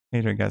Hey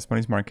there guys, my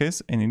name is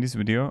Marcus, and in this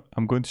video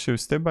I'm going to show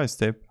step by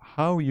step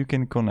how you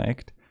can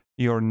connect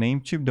your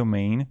Namecheap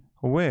domain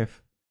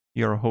with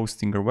your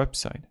Hostinger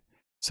website.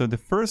 So the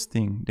first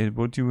thing that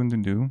what you want to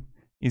do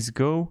is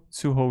go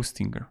to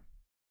Hostinger.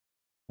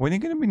 When you're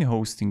going to be in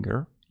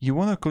Hostinger, you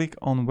want to click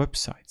on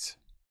websites.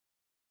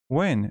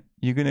 When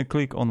you're going to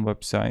click on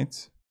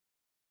websites,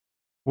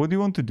 what you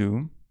want to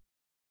do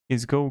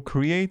is go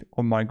create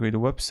or migrate a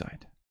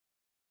website.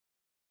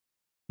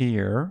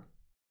 Here,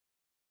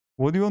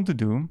 what you want to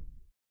do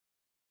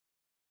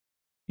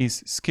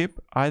is skip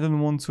I don't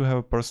want to have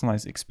a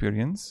personalized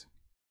experience,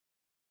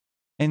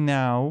 and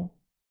now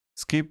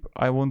skip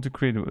I want to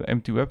create an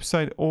empty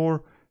website,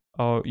 or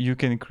you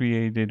can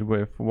create it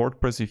with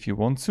WordPress if you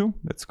want to.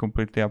 That's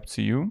completely up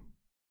to you.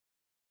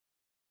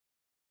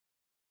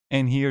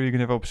 And here you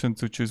can have option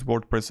to choose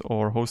WordPress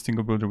or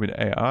Hostinger Builder with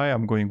AI.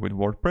 I'm going with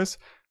WordPress.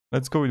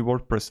 Let's go with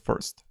WordPress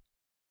first.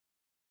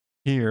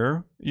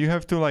 Here you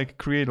have to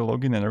create a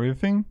login and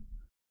everything.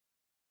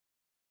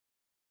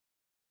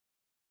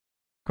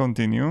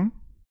 Continue.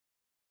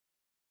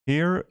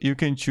 Here you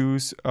can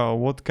choose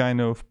what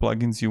kind of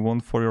plugins you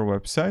want for your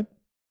website.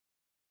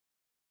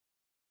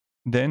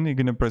 Then you're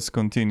gonna press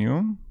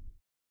continue.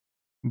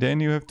 Then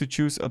you have to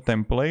choose a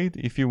template.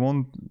 If you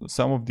want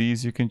some of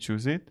these, you can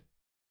choose it.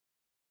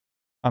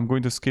 I'm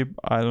going to skip,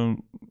 I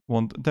don't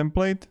want a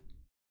template.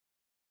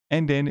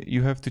 And then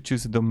you have to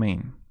choose a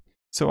domain.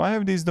 So I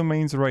have these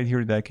domains right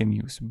here that I can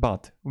use,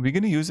 but we're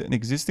gonna use an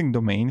existing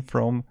domain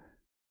from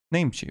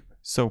Namecheap.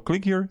 So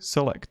click here,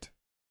 select.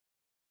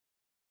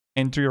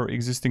 Enter your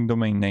existing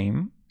domain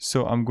name.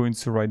 So I'm going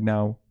to right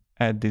now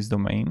add this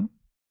domain.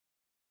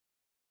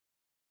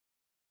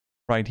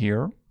 Right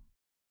here.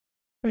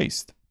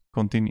 Paste.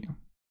 Continue.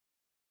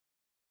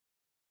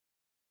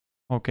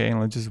 Okay,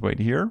 and let's just wait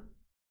here.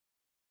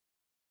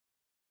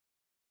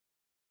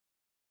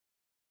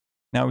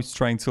 Now it's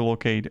trying to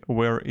locate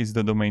where is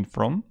the domain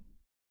from.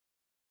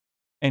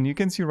 And you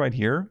can see right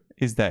here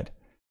is that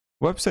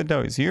website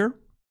now is here.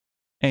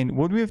 And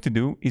what we have to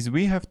do is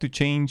we have to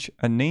change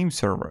a name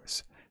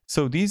servers.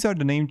 So these are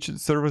the name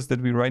servers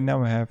that we right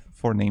now have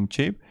for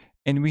Namecheap,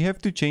 and we have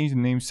to change the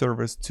name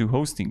servers to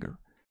Hostinger.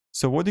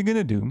 So what you're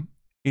gonna do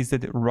is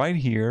that right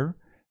here,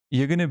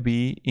 you're gonna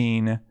be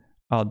in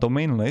a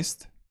domain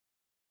list,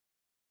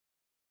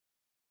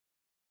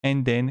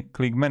 and then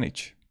click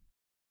manage.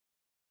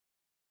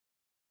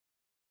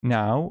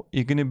 Now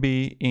you're gonna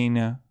be in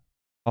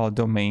a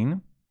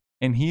domain,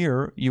 and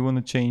here you want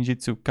to change it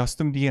to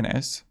custom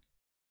DNS,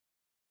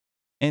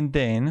 and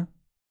then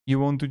you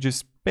want to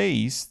just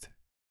paste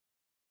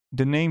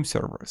the name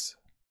servers.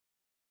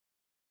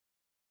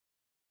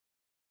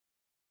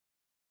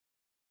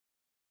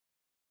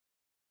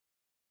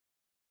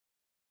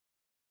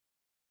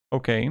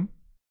 Okay,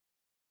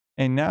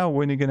 and now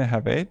when you're gonna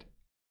have it,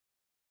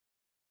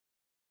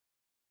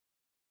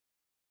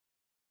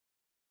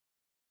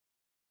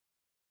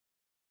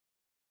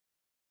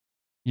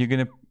 you're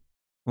gonna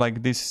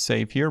like this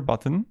save here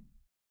button,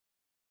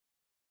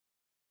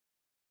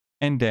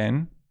 and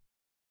then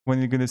when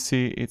you're gonna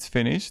see it's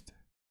finished,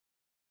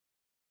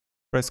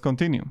 press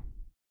continue.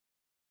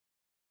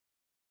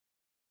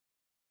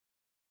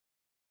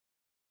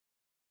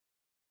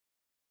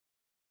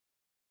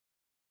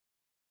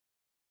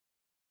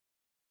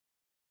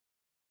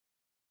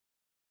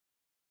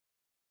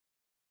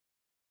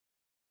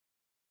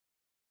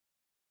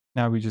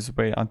 Now we just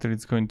wait until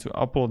it's going to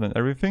upload and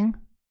everything.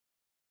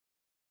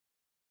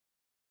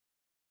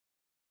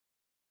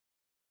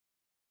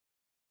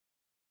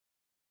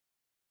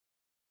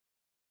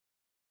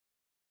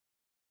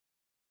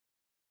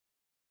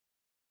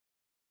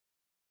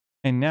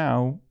 And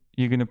now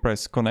you're gonna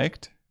press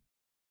connect.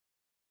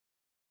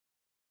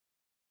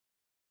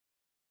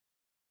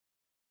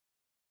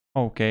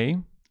 Okay,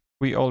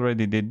 we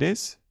already did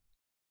this.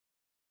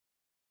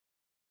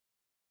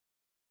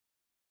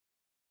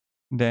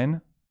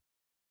 Then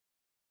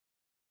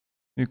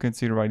you can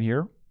see right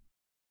here,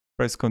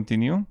 press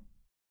continue,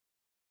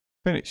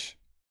 finish.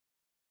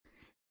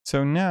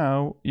 So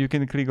now you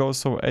can click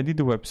also edit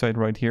the website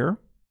right here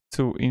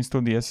to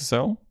install the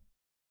SSL.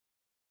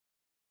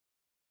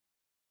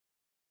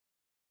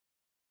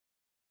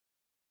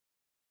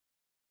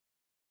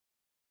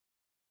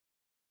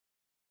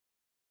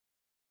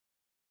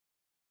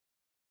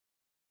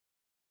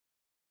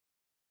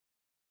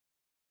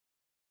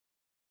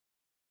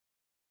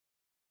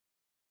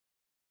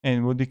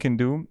 And what you can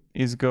do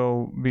is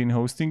go be in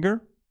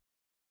Hostinger.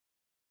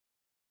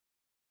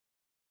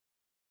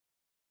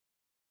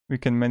 We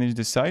can manage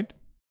the site.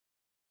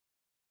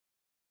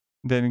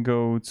 Then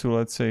go to,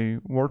 let's say,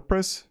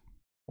 WordPress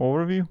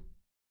overview.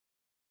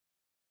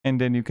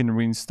 And then you can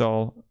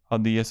reinstall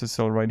the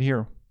SSL right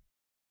here.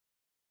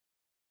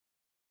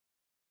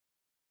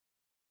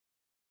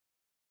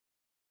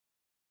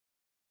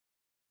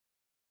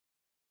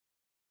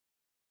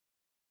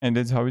 And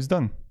that's how it's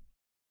done.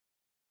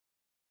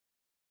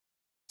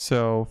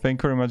 So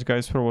thank you very much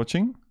guys for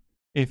watching.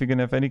 If you're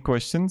gonna have any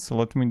questions,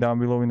 let me down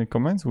below in the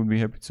comments. We'll be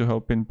happy to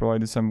help and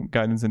provide you some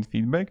guidance and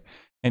feedback.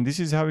 And this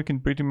is how you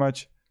can pretty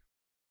much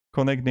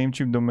connect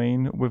Namecheap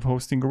domain with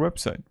hosting your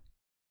website.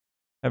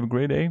 Have a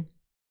great day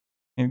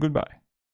and goodbye.